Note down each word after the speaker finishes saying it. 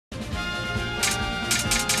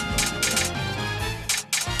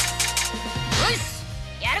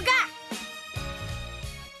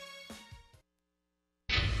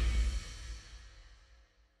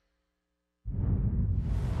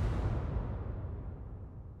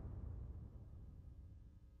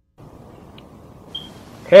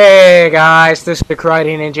Hey guys, this is the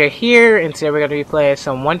TheKarateNinja here, and today we're going to be playing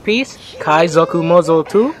some One Piece, Kaizoku Musou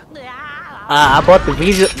 2. I bought the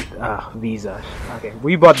Visa. Okay,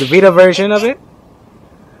 we bought the Vita version of it.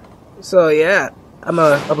 So yeah, I'm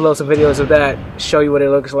going to upload some videos of that, show you what it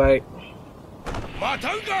looks like.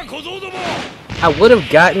 I would have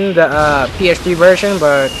gotten the PS3 version,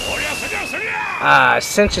 but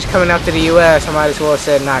since it's coming out to the US, I might as well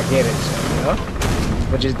said not get it, so, you know?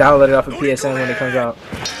 We'll just download it off of PSN when it comes out.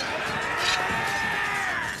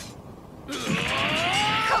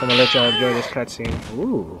 I'm gonna let y'all enjoy this cutscene.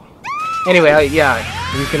 Ooh. Anyway, yeah,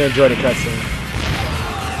 you can enjoy the cutscene.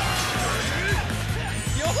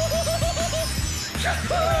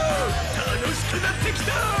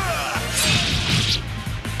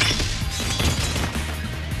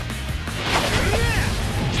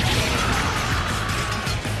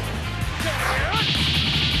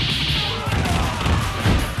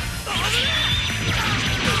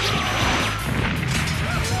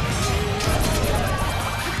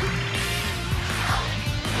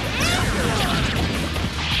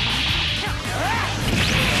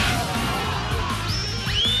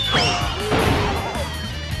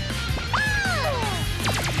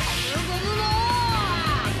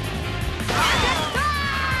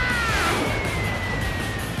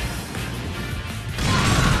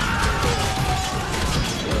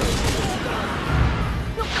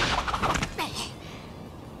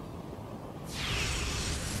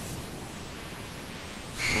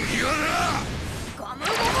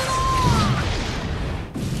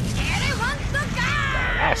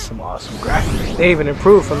 That's some awesome graphics. They even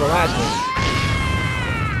improved from the last one.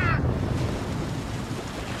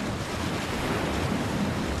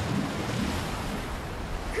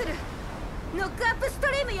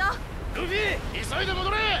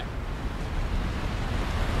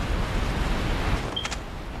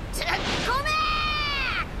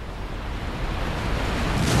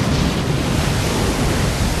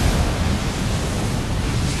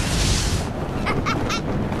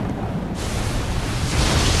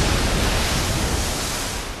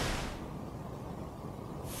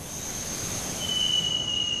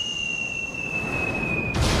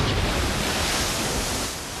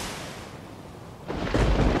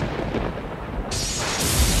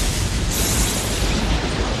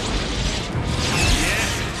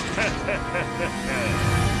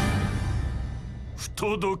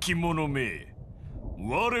不届き者め、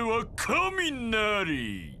我は神な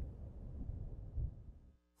り。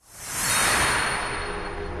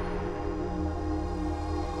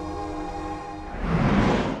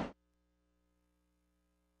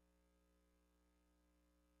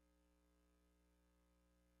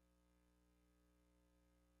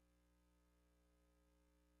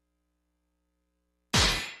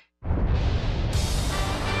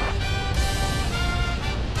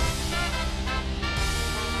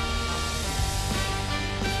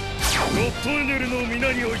ゴッドエネルの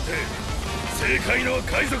皆において正解の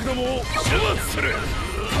海賊どもを処罰する。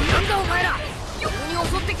なんだお前ら、急に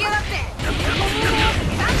襲ってきやがって。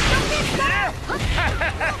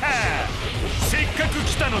せっかく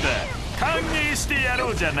来たのだ、歓迎してやろ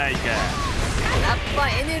うじゃないか。やっぱ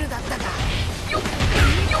エネルだったか。どこ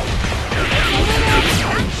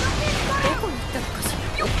に行ったのかしら。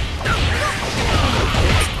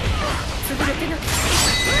潰れてなくて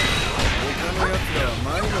他のやつらはな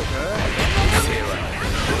いのか。世話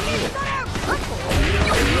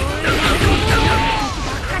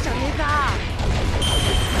ばっかじゃねえか。あ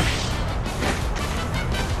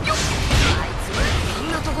いつこん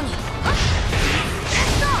なとこに。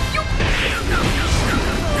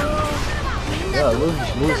Yeah,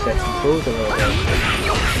 Luffy's moveset's improved a little bit.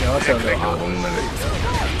 You also know how.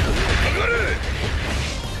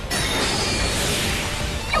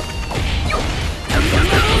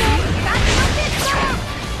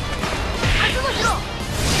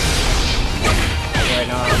 Right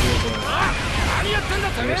now I'm using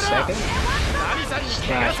your second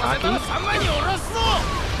slash hockey.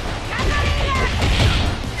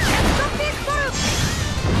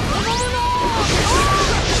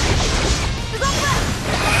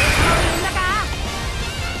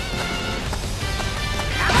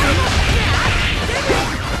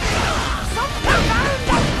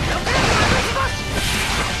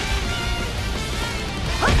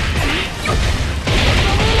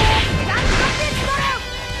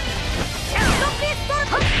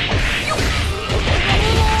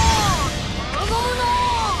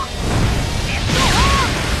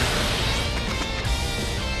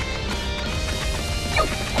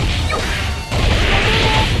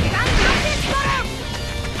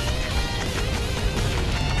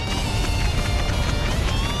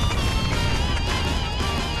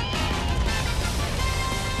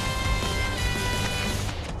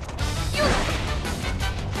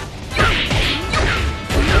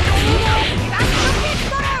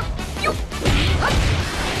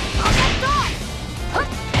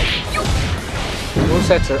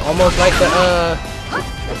 movesets are almost like the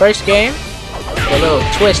first game. A little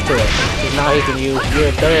twist to it. Because now he can use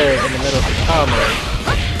year third in the middle of his power mode.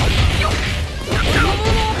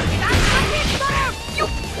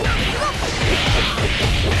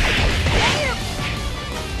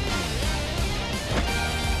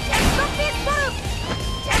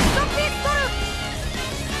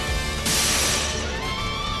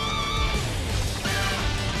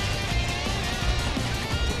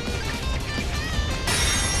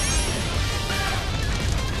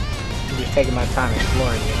 Taking my time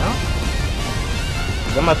exploring, you know?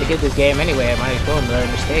 'Cause I'm about to get this game anyway. I might as well learn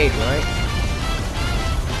the stage, right?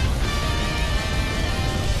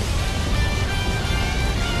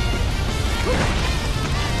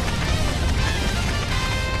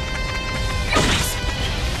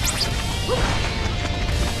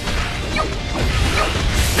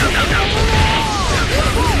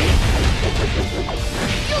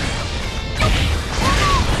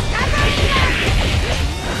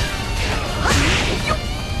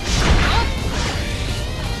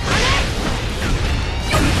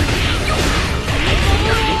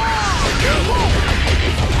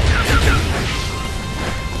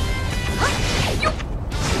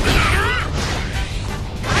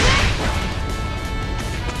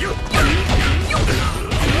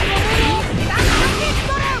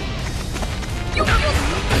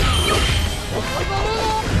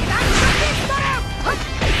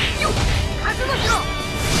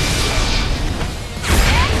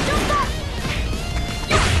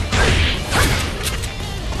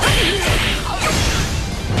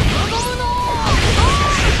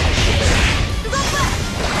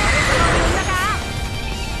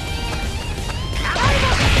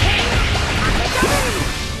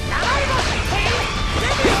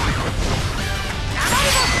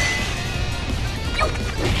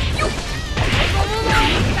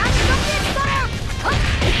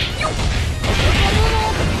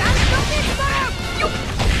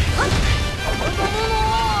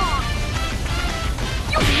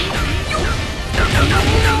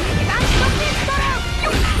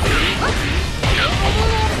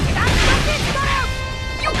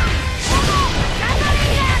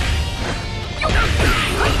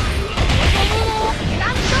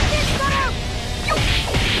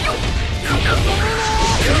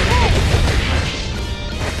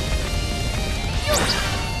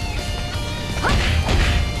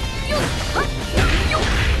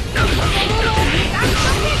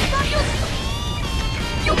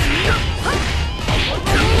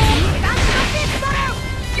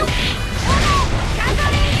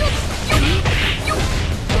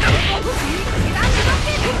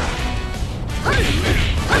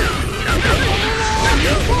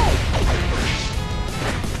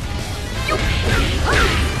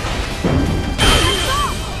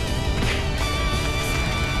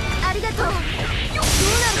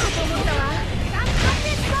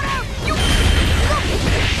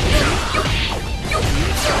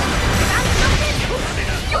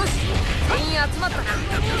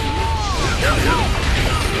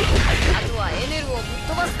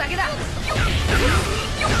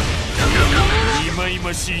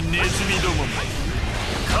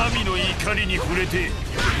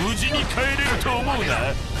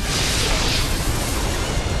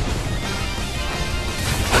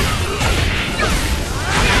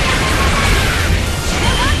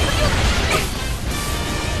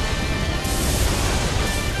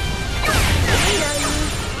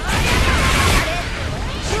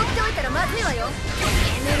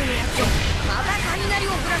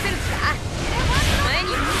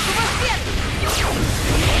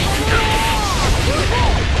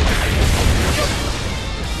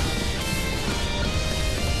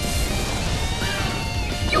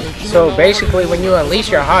 So basically, when you unleash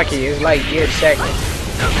your hockey, it's like gear second,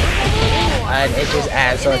 and it just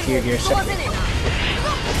adds on to your gear second.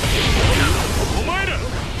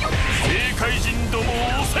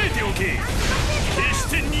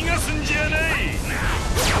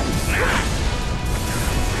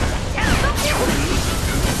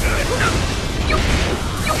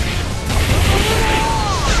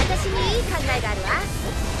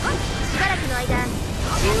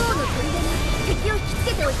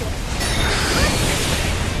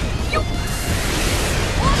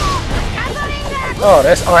 Oh,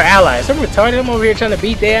 that's our allies. I'm retarded. I'm over here trying to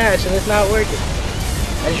beat their ass and it's not working.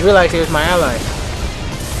 I just realized he was my ally.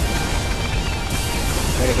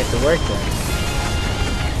 Better get to work then.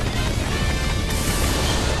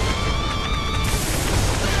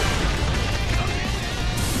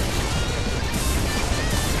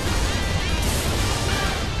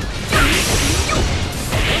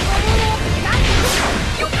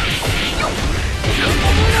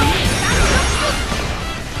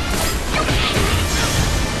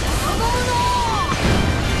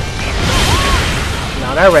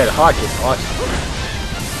 that red hawk is awesome.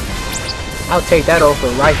 I'll take that over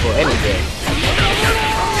a rifle any day.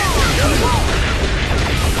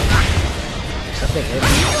 Something hit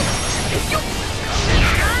me.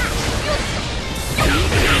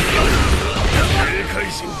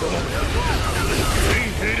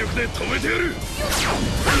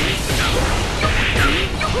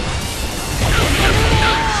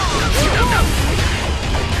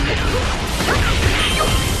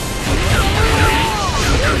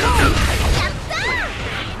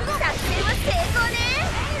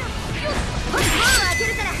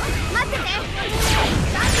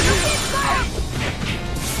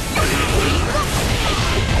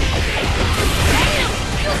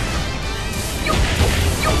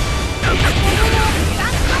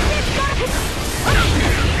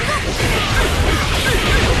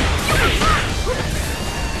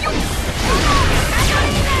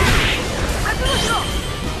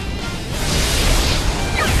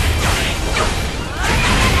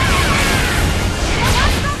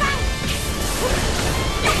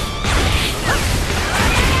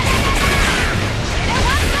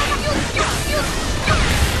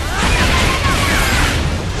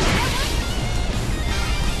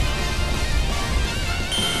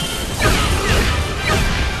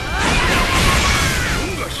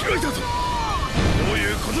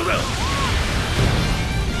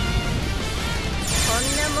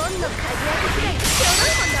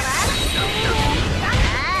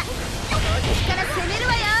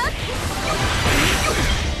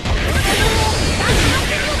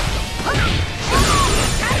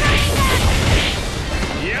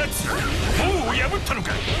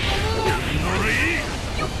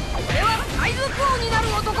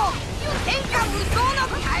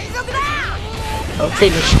 I'm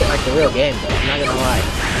treating this shit like a real game though, I'm not gonna lie.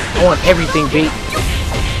 I want everything beat.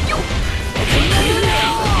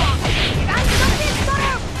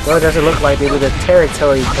 Though it doesn't look like they did a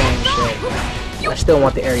territory thing shit. I still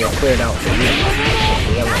want the area cleared out for you.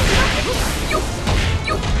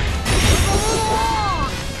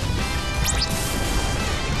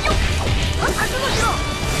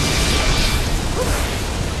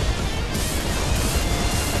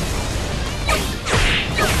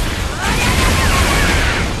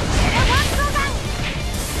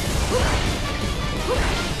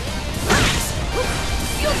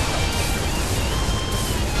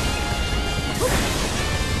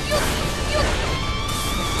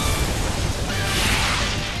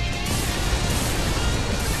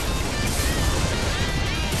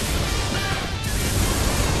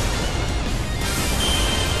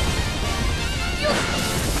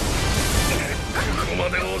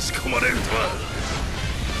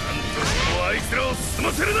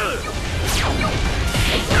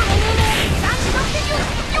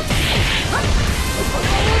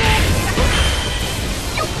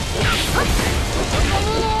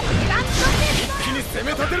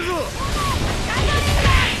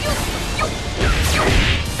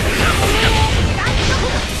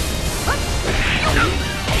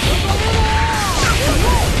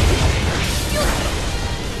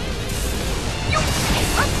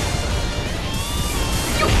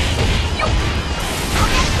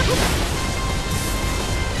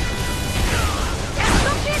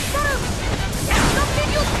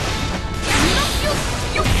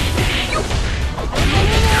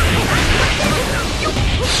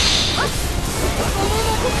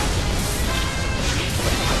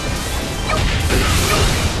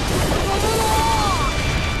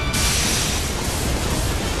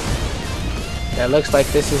 It looks like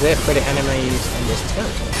this is it for the enemies in this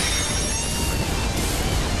territory.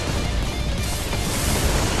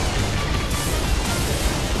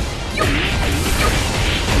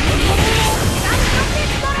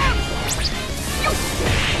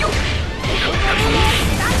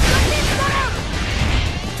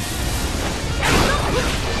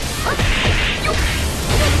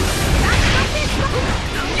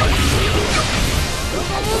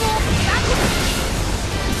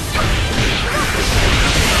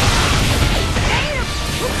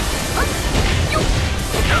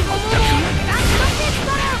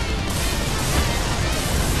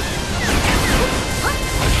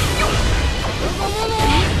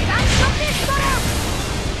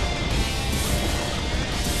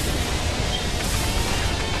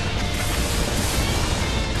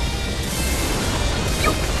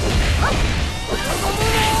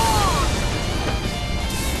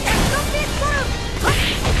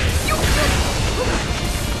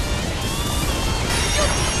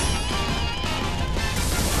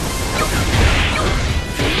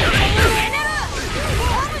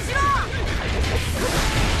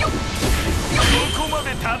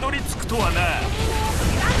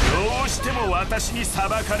 も私に裁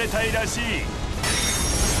かれたいらしい。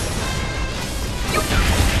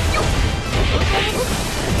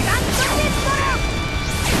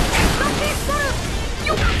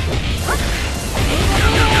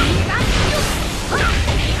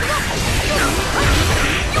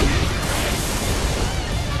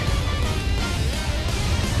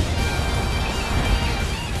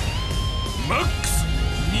マックス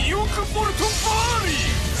2億ボルトバーリ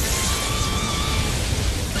ー。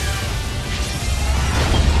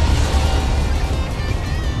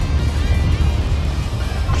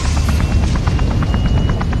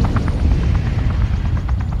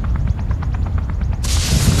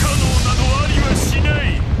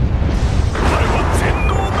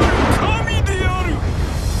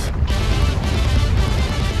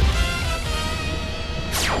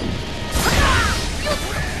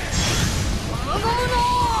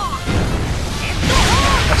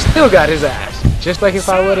Still got his ass, just like if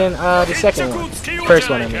I would in the second one, first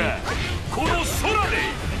one I mean. この空で。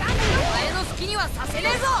お前の好きにはさせね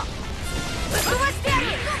えぞ。ぶっ飛ばしてやる。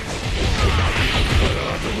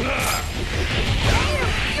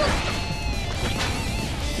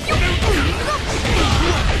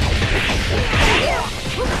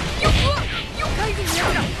海軍のや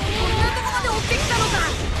つら、こんなとこまで追ってきたのか。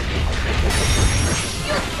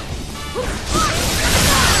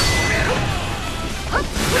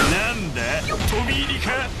なんだ飛び入り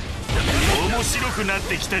か。面白くなっ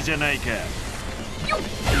てきたじゃないか。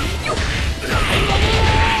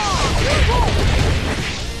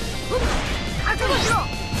覚悟しろ。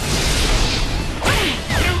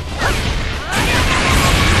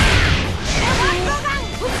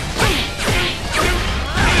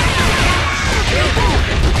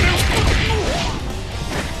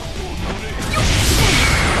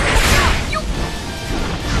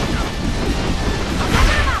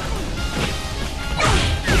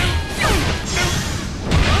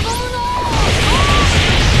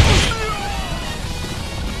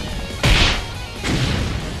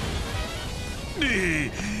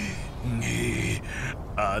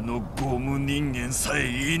あのゴム人間さ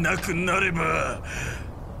えいなくなれば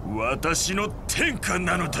私の天下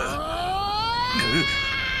なのだ。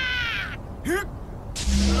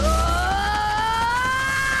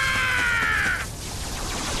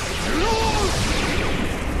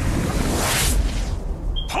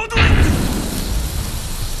パドリック。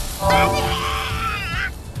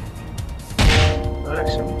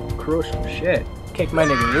 That's some crucial shit. Kick my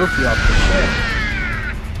nigga Luffy off the shit.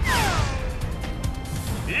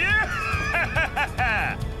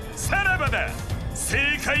 さらばだ正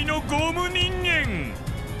解のゴム人間。ね。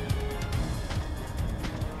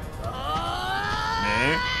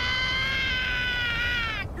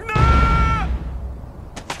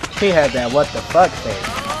 He had that what the fuck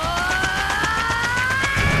face.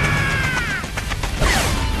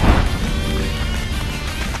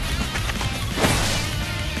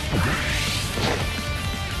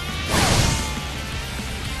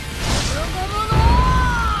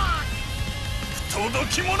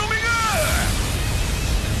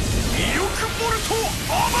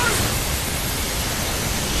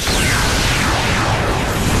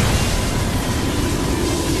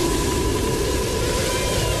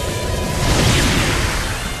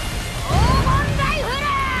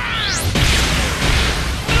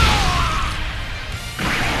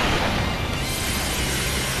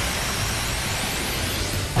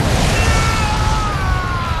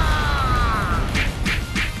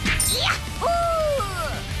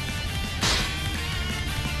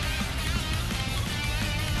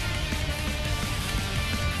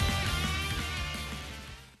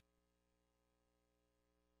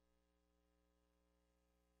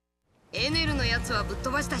エネルのやつはぶっ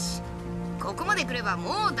飛ばしたし、ここまで来れば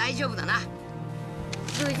もう大丈夫だな。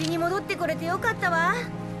無事に戻ってこれてよかったわ。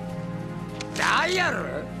ダイヤ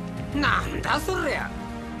ル？なんだそりゃ。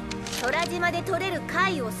空島で取れる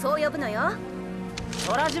貝をそう呼ぶのよ。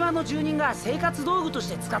空島の住人が生活道具と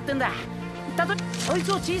して使ってんだ。たとえそい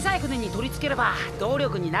つを小さい船に取り付ければ動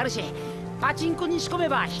力になるし、パチンコに仕込め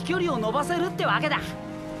ば飛距離を伸ばせるってわけだ。で、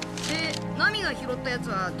ナミが拾ったやつ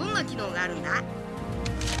はどんな機能があるんだ？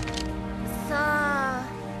さあ、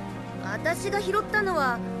私が拾ったの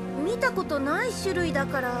は見たことない種類だ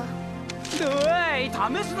から。おい、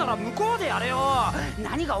試すなら向こうでやれよ。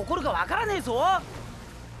何が起こるかわからねえぞ。もう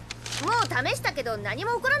試したけど何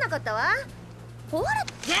も起こらなかったわ。ほら、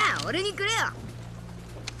じゃあ俺にくれよ。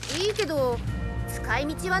いいけど使い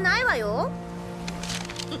道はないわよ。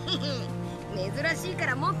珍しいか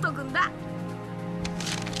ら持っとくんだ。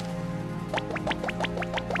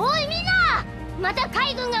おいみんな、また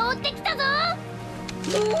海軍が追ってきたぞ。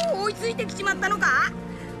もう追いついてきちまったのか。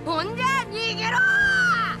ほんじゃ逃げろ。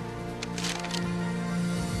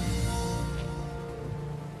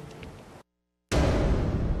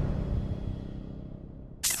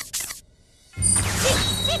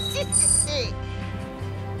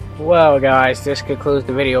Well, guys, this concludes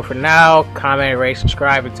the video for now. Comment, rate,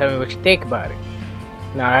 subscribe, and tell me what you think about it.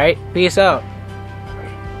 Alright, peace out.